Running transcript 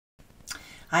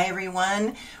Hi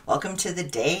everyone, welcome to the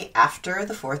day after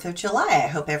the 4th of July. I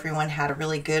hope everyone had a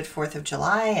really good 4th of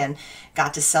July and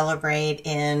got to celebrate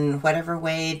in whatever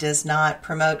way does not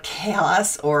promote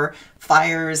chaos or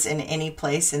fires in any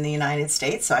place in the United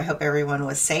States. So I hope everyone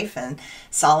was safe and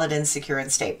solid and secure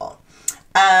and stable.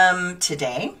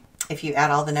 Today, if you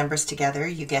add all the numbers together,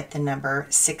 you get the number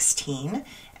 16.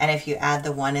 And if you add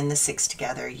the 1 and the 6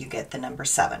 together, you get the number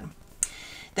 7.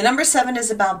 The number 7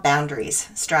 is about boundaries,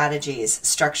 strategies,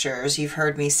 structures. You've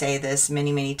heard me say this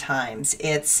many, many times.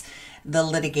 It's the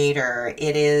litigator.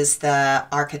 It is the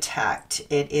architect.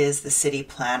 It is the city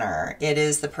planner. It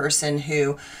is the person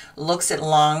who looks at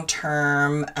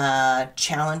long-term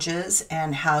challenges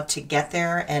and how to get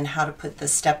there and how to put the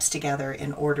steps together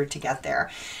in order to get there.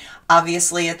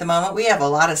 Obviously, at the moment, we have a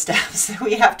lot of steps that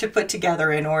we have to put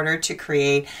together in order to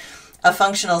create a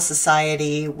functional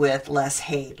society with less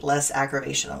hate, less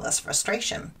aggravation, and less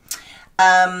frustration.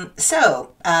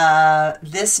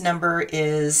 This number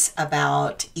is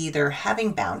about either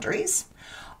having boundaries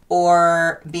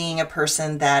or being a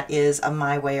person that is a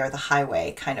my way or the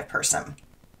highway kind of person.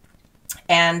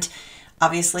 And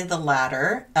obviously the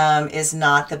latter is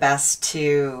not the best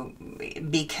to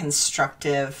be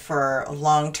constructive for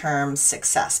long-term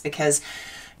success, because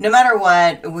no matter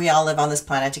what, we all live on this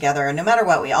planet together, and no matter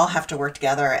what, we all have to work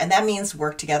together. And that means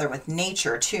work together with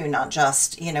nature too, not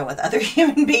just, with other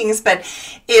human beings. But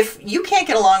if you can't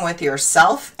get along with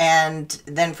yourself, and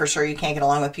then for sure you can't get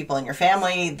along with people in your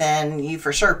family, then you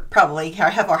for sure probably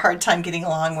have a hard time getting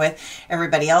along with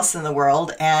everybody else in the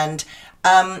world. And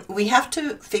we have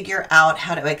to figure out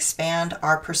how to expand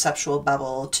our perceptual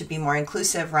bubble to be more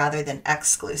inclusive rather than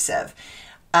exclusive.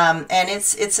 And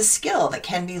it's a skill that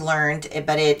can be learned,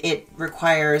 but it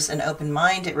requires an open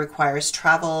mind. It requires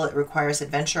travel. It requires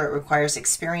adventure. It requires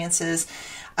experiences.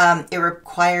 It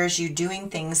requires you doing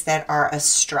things that are a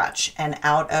stretch and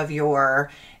out of your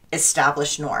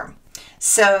established norm.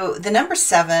 So the number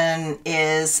 7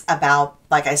 is about,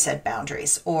 like I said,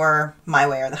 boundaries, or my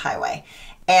way or the highway.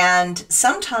 And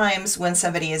sometimes when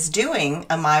somebody is doing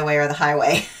a my way or the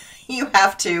highway, you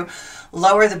have to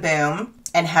lower the boom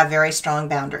and have very strong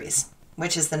boundaries,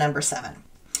 which is the number 7.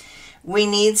 We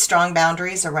need strong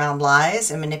boundaries around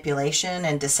lies and manipulation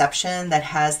and deception that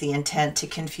has the intent to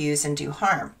confuse and do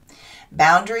harm.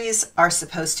 Boundaries are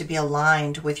supposed to be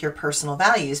aligned with your personal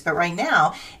values, but right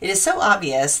now it is so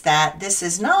obvious that this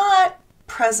is not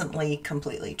presently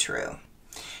completely true.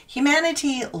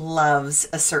 Humanity loves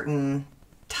a certain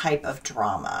type of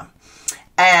drama.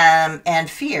 And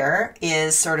fear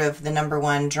is sort of the number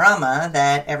one drama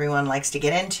that everyone likes to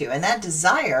get into. And that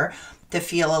desire to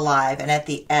feel alive and at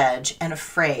the edge and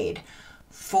afraid,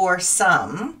 for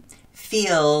some,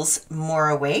 feels more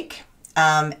awake.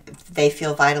 They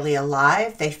feel vitally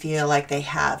alive. They feel like they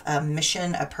have a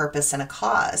mission, a purpose, and a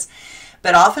cause.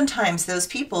 But oftentimes those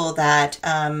people that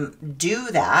do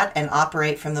that and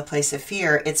operate from the place of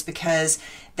fear, it's because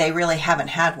they really haven't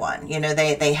had one.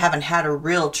 They haven't had a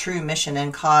real true mission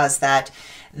and cause that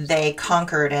they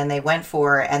conquered and they went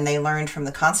for and they learned from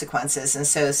the consequences. And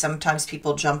so sometimes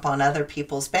people jump on other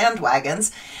people's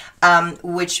bandwagons,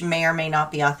 which may or may not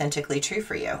be authentically true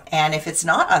for you. And if it's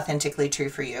not authentically true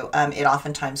for you, it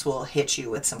oftentimes will hit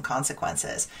you with some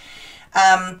consequences.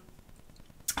 I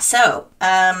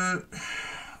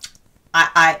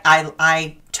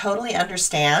totally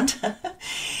understand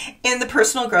in the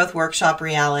personal growth workshop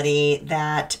reality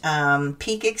that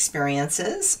peak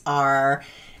experiences are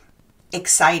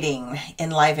exciting,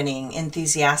 enlivening,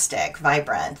 enthusiastic,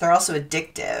 vibrant. They're also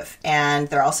addictive, and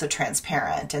they're also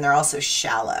transparent, and they're also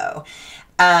shallow.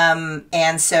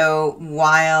 And so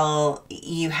while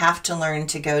you have to learn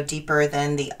to go deeper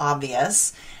than the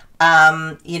obvious,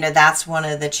 that's one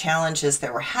of the challenges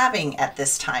that we're having at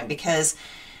this time, because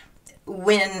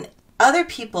when other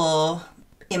people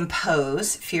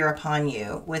impose fear upon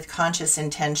you with conscious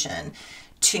intention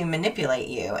to manipulate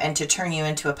you and to turn you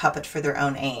into a puppet for their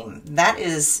own aim, that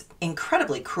is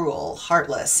incredibly cruel,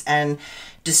 heartless, and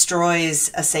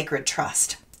destroys a sacred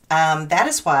trust. That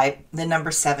is why the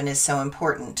number 7 is so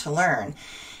important to learn.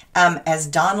 As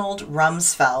Donald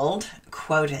Rumsfeld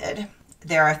quoted,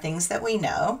 there are things that we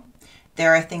know,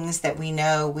 there are things that we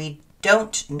know we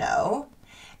don't know,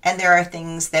 and there are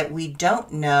things that we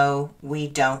don't know we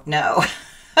don't know.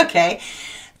 Okay?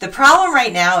 The problem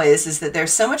right now is that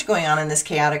there's so much going on in this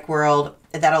chaotic world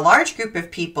that a large group of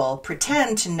people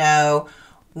pretend to know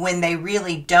when they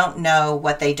really don't know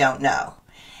what they don't know.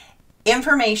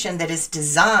 information that is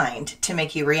designed to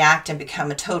make you react and become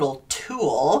a total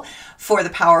tool for the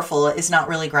powerful is not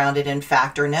really grounded in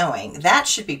fact or knowing. That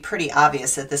should be pretty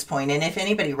obvious at this point. And if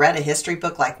anybody read a history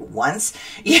book like once,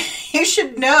 you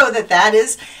should know that that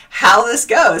is how this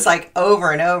goes, like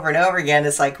over and over and over again.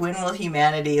 It's like, when will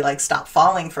humanity like stop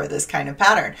falling for this kind of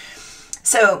pattern?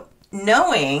 So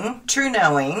knowing, true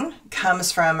knowing,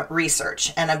 comes from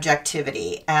research and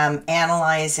objectivity,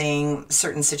 analyzing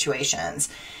certain situations.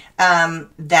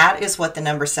 That is what the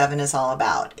number 7 is all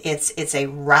about. It's a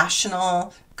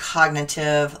rational,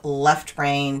 cognitive,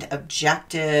 left-brained,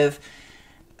 objective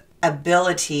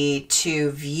ability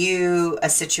to view a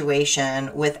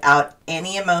situation without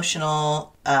any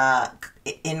emotional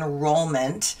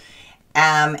enrollment.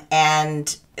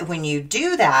 And when you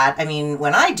do that, I mean,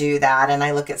 when I do that and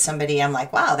I look at somebody, I'm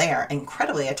like, wow, they are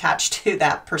incredibly attached to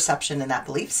that perception and that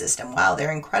belief system. Wow,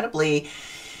 they're incredibly,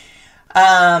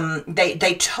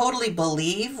 they totally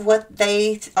believe what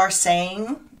they are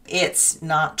saying. It's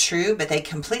not true, but they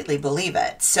completely believe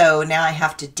it. So now I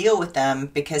have to deal with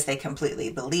them because they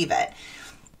completely believe it.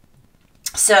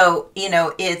 So, you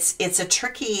know, it's a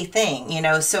tricky thing, you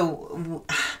know, so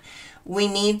we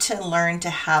need to learn to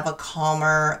have a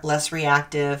calmer, less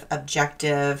reactive,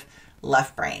 objective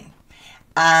left brain.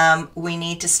 We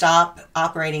need to stop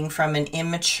operating from an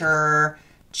immature,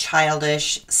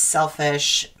 childish,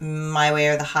 selfish, my way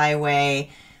or the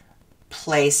highway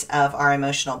place of our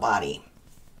emotional body.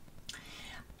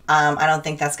 I don't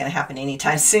think that's going to happen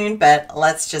anytime soon, but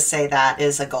let's just say that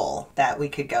is a goal that we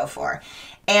could go for.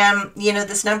 And, you know,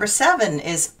 this number 7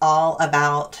 is all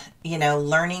about, you know,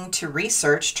 learning to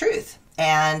research truth.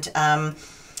 And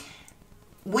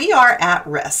we are at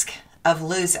risk of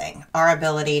losing our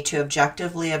ability to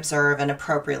objectively observe and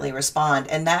appropriately respond.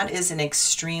 And that is an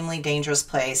extremely dangerous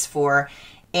place for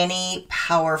any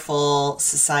powerful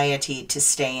society to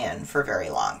stay in for very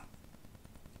long.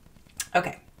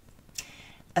 Okay,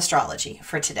 astrology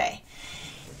for today.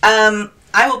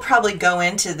 I will probably go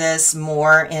into this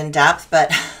more in depth,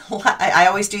 but I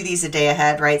always do these a day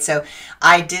ahead, right? So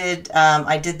I did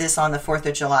this on the 4th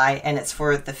of July, and it's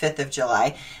for the 5th of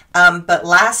July. But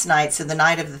last night, so the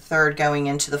night of the 3rd going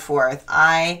into the 4th,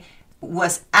 I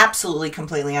was absolutely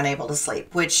completely unable to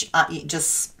sleep, which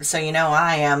just so you know,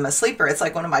 I am a sleeper. It's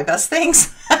like one of my best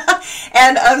things.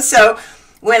 And so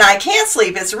when I can't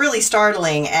sleep, it's really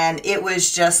startling. And it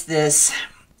was just this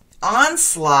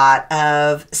onslaught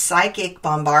of psychic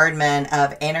bombardment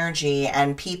of energy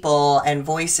and people and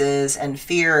voices and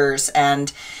fears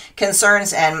and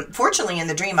concerns. And fortunately in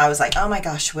the dream, I was like, oh my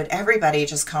gosh, would everybody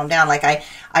just calm down? Like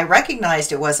I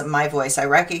recognized it wasn't my voice. I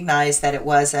recognized that it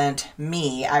wasn't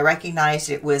me. I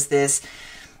recognized it was this,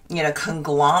 you know,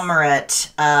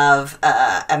 conglomerate of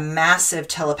a massive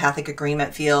telepathic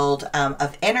agreement field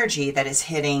of energy that is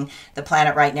hitting the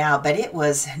planet right now. But it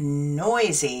was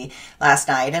noisy last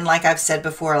night. And like I've said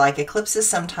before, like eclipses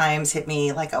sometimes hit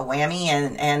me like a whammy,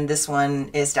 and this one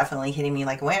is definitely hitting me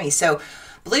like a whammy. So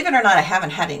believe it or not, I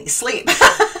haven't had any sleep.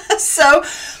 So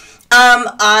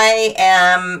I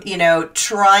am, you know,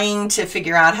 trying to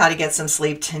figure out how to get some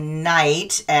sleep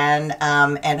tonight,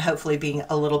 and hopefully being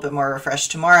a little bit more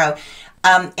refreshed tomorrow.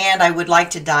 And I would like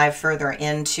to dive further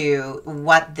into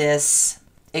what this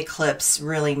eclipse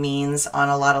really means on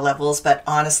a lot of levels, but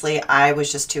honestly, I was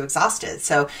just too exhausted.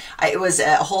 So it was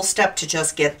a whole step to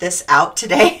just get this out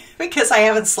today because I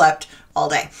haven't slept all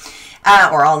day,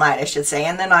 or all night, I should say,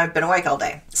 and then I've been awake all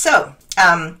day. So,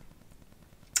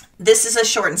 this is a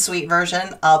short and sweet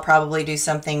version. I'll probably do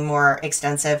something more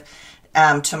extensive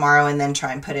tomorrow and then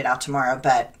try and put it out tomorrow.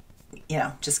 But, you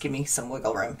know, just give me some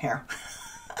wiggle room here.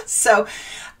 So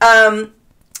I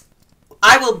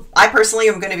personally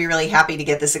am going to be really happy to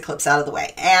get this eclipse out of the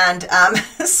way. And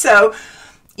so,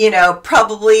 you know,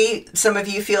 probably some of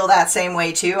you feel that same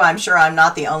way too. I'm sure I'm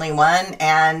not the only one.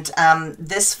 And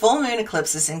this full moon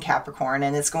eclipse is in Capricorn,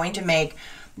 and it's going to make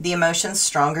the emotions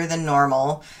stronger than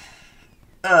normal.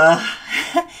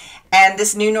 And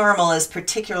this new normal is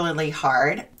particularly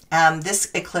hard. This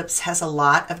eclipse has a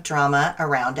lot of drama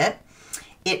around it.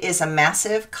 It is a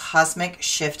massive cosmic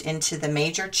shift into the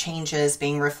major changes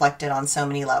being reflected on so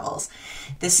many levels.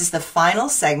 This is the final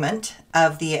segment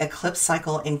of the eclipse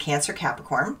cycle in Cancer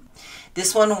Capricorn.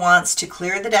 This one wants to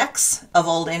clear the decks of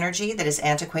old energy that is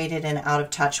antiquated and out of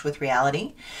touch with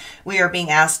reality. We are being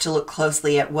asked to look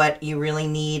closely at what you really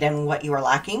need and what you are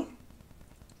lacking.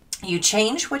 You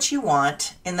change what you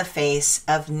want in the face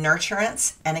of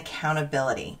nurturance and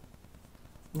accountability.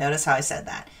 Notice how I said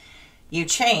that. You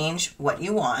change what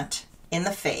you want in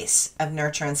the face of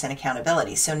nurturance and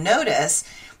accountability. So notice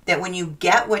that when you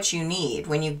get what you need,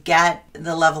 when you get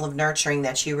the level of nurturing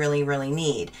that you really, really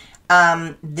need,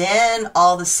 then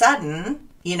all of a sudden,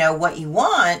 you know, what you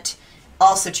want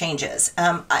also changes.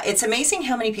 It's amazing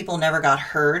how many people never got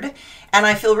heard, and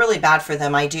I feel really bad for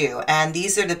them. I do. And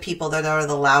these are the people that are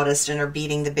the loudest and are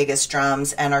beating the biggest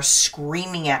drums and are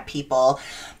screaming at people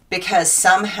because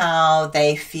somehow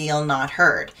they feel not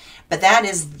heard. But that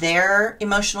is their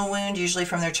emotional wound, usually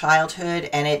from their childhood,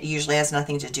 and it usually has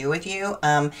nothing to do with you.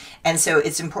 And so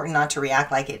it's important not to react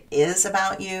like it is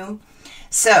about you.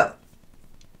 So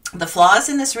the flaws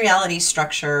in this reality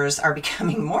structures are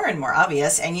becoming more and more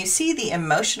obvious, and you see the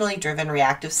emotionally driven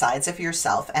reactive sides of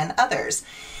yourself and others.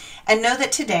 And know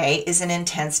that today is an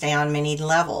intense day on many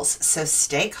levels. So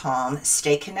stay calm,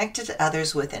 stay connected to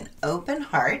others with an open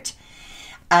heart.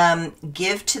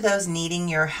 Give to those needing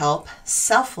your help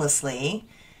selflessly,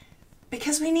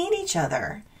 because we need each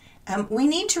other. We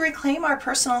need to reclaim our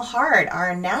personal heart,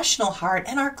 our national heart,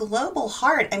 and our global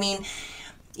heart. I mean,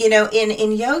 you know,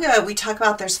 in yoga, we talk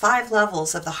about there's 5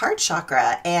 levels of the heart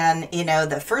chakra. And, you know,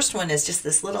 the first one is just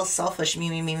this little selfish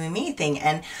me thing.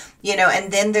 And, you know,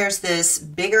 and then there's this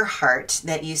bigger heart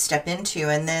that you step into.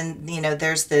 And then, you know,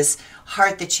 there's this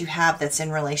heart that you have that's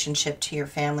in relationship to your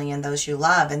family and those you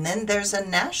love. And then there's a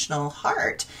national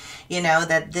heart, you know,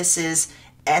 that this is,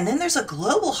 and then there's a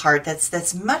global heart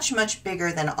that's much, much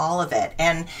bigger than all of it.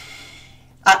 And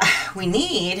we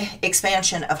need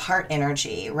expansion of heart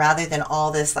energy rather than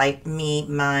all this like me,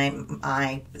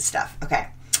 my stuff. Okay.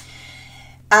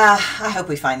 I hope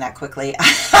we find that quickly.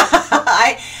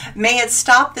 May it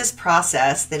stop this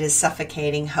process that is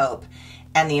suffocating hope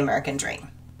and the American dream.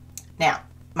 Now,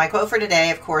 my quote for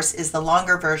today, of course, is the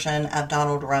longer version of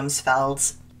Donald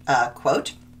Rumsfeld's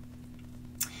quote.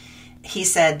 He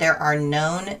said, "There are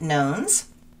known knowns.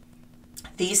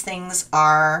 These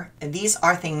are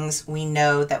things we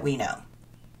know that we know.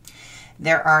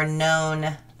 There are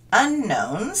known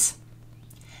unknowns.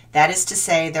 That is to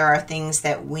say, there are things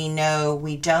that we know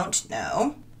we don't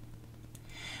know.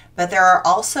 But there are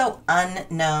also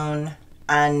unknown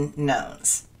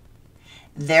unknowns.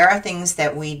 There are things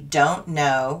that we don't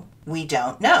know we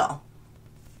don't know."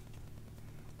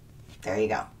 There you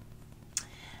go.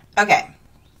 Okay.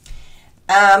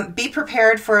 Be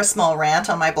prepared for a small rant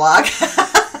on my blog.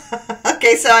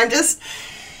 Okay, so I'm just,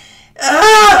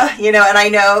 you know, and I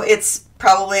know it's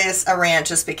probably a rant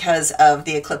just because of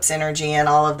the eclipse energy and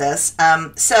all of this.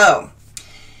 So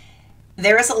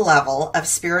there is a level of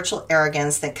spiritual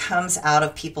arrogance that comes out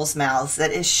of people's mouths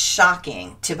that is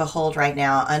shocking to behold right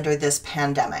now under this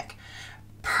pandemic.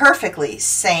 Perfectly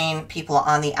sane people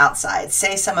on the outside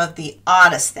say some of the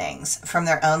oddest things from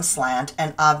their own slant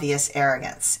and obvious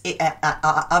arrogance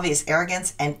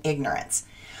and ignorance.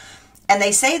 And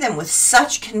they say them with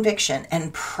such conviction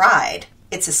and pride,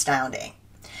 it's astounding.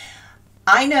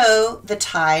 I know the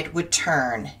tide would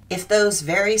turn if those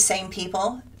very same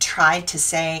people tried to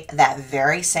say that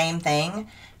very same thing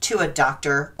to a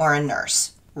doctor or a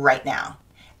nurse right now.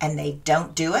 And they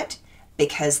don't do it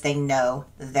because they know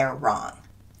they're wrong.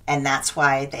 And that's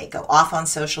why they go off on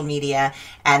social media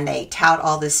and they tout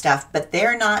all this stuff, but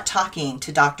they're not talking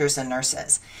to doctors and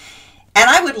nurses. And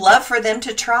I would love for them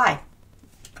to try.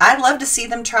 I'd love to see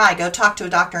them try. Go talk to a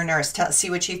doctor or nurse.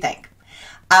 See what you think.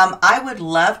 I would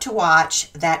love to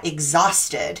watch that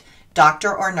exhausted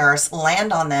doctor or nurse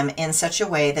land on them in such a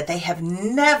way that they have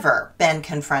never been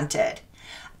confronted.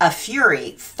 A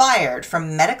fury fired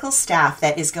from medical staff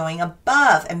that is going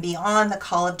above and beyond the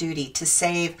call of duty to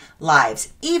save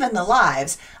lives, even the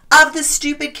lives of the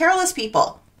stupid, careless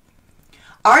people.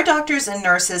 Our doctors and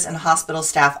nurses and hospital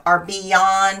staff are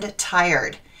beyond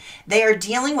tired. They are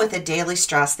dealing with a daily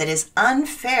stress that is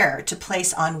unfair to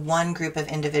place on one group of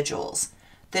individuals.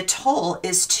 The toll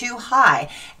is too high,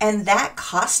 and that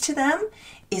cost to them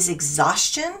is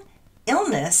exhaustion,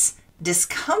 illness,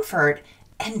 discomfort,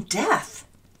 and death.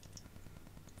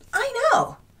 I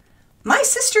know. My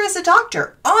sister is a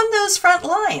doctor on those front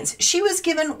lines. She was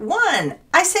given one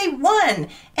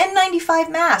N95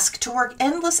 mask to work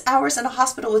endless hours in a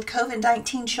hospital with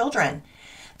COVID-19 children.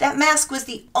 That mask was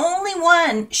the only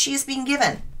one she is being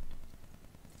given.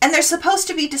 And they're supposed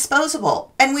to be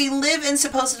disposable. And we live in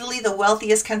supposedly the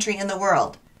wealthiest country in the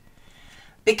world.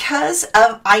 Because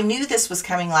I knew this was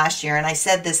coming last year, and I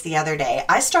said this the other day,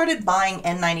 I started buying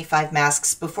N95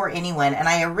 masks before anyone, and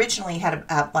I originally had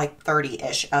like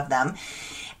 30-ish of them.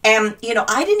 And, you know,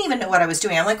 I didn't even know what I was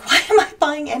doing. I'm like, why am I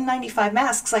buying N95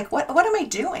 masks? Like, what am I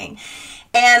doing?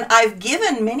 And I've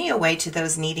given many away to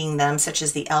those needing them, such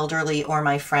as the elderly or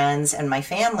my friends and my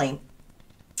family.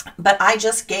 But I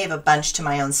just gave a bunch to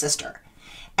my own sister.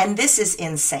 And this is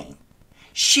insane.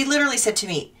 She literally said to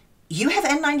me, "You have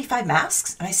N95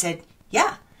 masks?" And I said,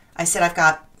 "Yeah." I said, "I've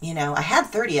got I had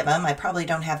 30 of them. I probably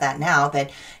don't have that now,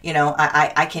 but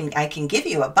I can give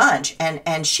you a bunch.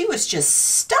 And she was just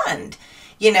stunned,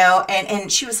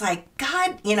 and she was like,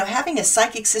 God, having a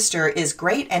psychic sister is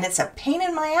great, and it's a pain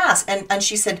in my ass. And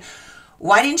she said,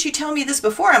 why didn't you tell me this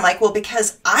before? I'm like, well,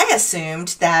 because I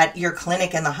assumed that your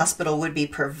clinic and the hospital would be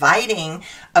providing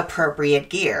appropriate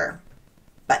gear,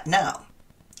 but no.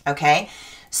 Okay.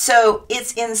 So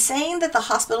it's insane that the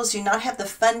hospitals do not have the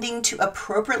funding to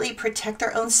appropriately protect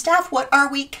their own staff. What are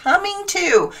we coming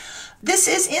to? This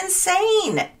is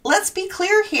insane. Let's be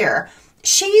clear here.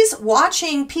 She's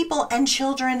watching people and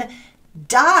children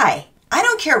die. I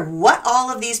don't care what all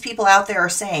of these people out there are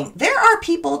saying. There are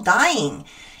people dying.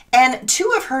 And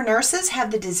 2 of her nurses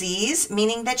have the disease,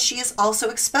 meaning that she is also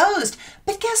exposed.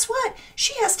 But guess what?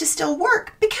 She has to still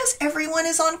work because everyone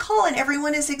is on call and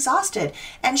everyone is exhausted.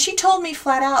 And she told me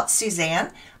flat out,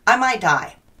 Suzanne, I might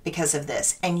die because of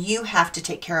this. And you have to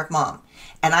take care of mom.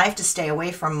 And I have to stay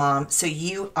away from mom, so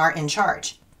you are in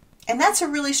charge. And that's a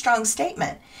really strong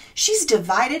statement. She's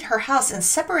divided her house and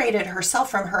separated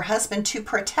herself from her husband to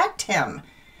protect him.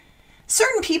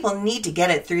 Certain people need to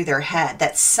get it through their head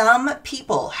that some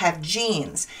people have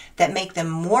genes that make them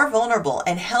more vulnerable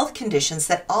and health conditions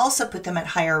that also put them at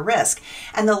higher risk.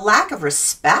 And the lack of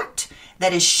respect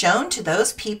that is shown to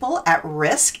those people at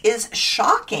risk is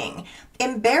shocking,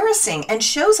 embarrassing, and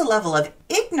shows a level of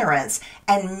ignorance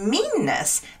and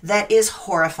meanness that is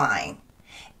horrifying.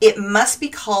 It must be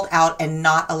called out and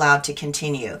not allowed to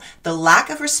continue. The lack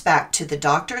of respect to the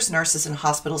doctors, nurses, and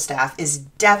hospital staff is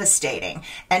devastating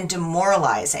and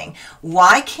demoralizing.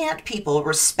 Why can't people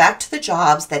respect the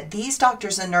jobs that these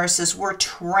doctors and nurses were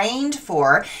trained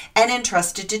for and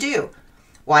entrusted to do?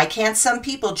 Why can't some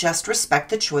people just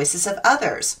respect the choices of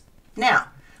others? Now,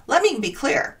 let me be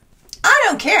clear. I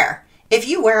don't care if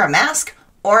you wear a mask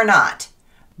or not.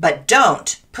 But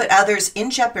don't put others in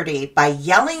jeopardy by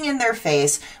yelling in their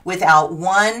face without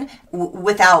one,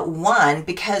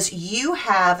 because you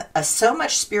have so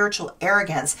much spiritual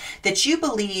arrogance that you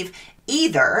believe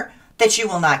either that you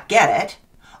will not get it,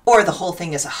 or the whole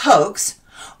thing is a hoax,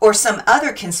 or some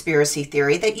other conspiracy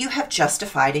theory that you have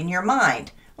justified in your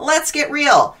mind. Let's get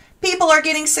real. People are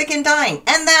getting sick and dying,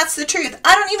 and that's the truth.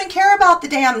 I don't even care about the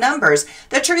damn numbers.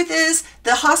 The truth is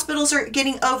the hospitals are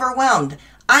getting overwhelmed.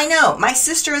 I know, my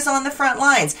sister is on the front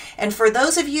lines. And for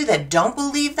those of you that don't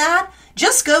believe that,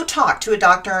 just go talk to a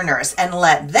doctor or nurse and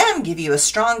let them give you a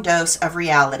strong dose of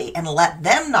reality and let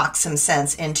them knock some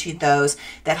sense into those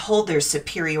that hold their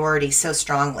superiority so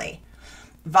strongly.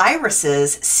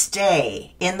 Viruses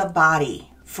stay in the body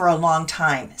for a long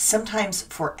time, sometimes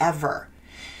forever.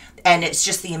 And it's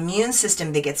just the immune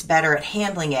system that gets better at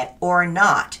handling it or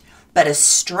not. But a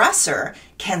stressor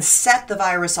can set the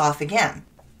virus off again.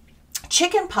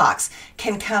 Chickenpox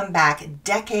can come back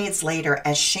decades later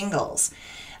as shingles.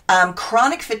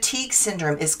 Chronic fatigue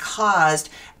syndrome is caused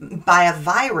by a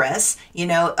virus,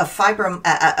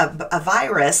 a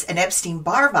virus, an Epstein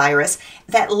Bar virus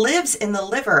that lives in the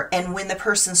liver. And when the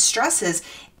person stresses,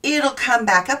 it'll come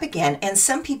back up again. And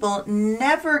some people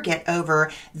never get over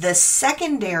the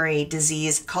secondary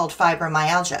disease called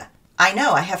fibromyalgia. I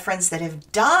know, I have friends that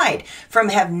have died from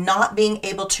not being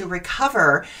able to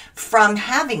recover from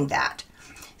having that.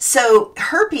 So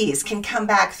herpes can come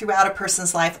back throughout a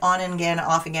person's life on and again,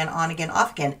 off again, on again,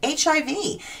 off again.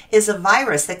 HIV is a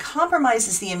virus that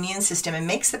compromises the immune system and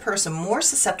makes the person more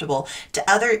susceptible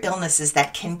to other illnesses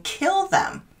that can kill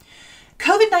them.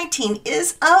 COVID-19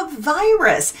 is a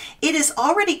virus. It is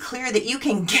already clear that you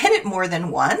can get it more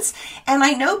than once. And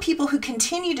I know people who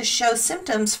continue to show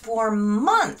symptoms for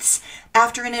months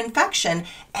after an infection,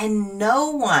 and no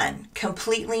one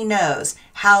completely knows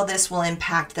how this will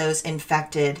impact those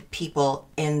infected people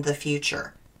in the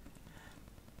future.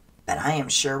 But I am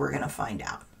sure we're going to find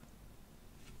out.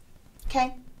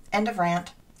 Okay, end of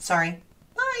rant. Sorry.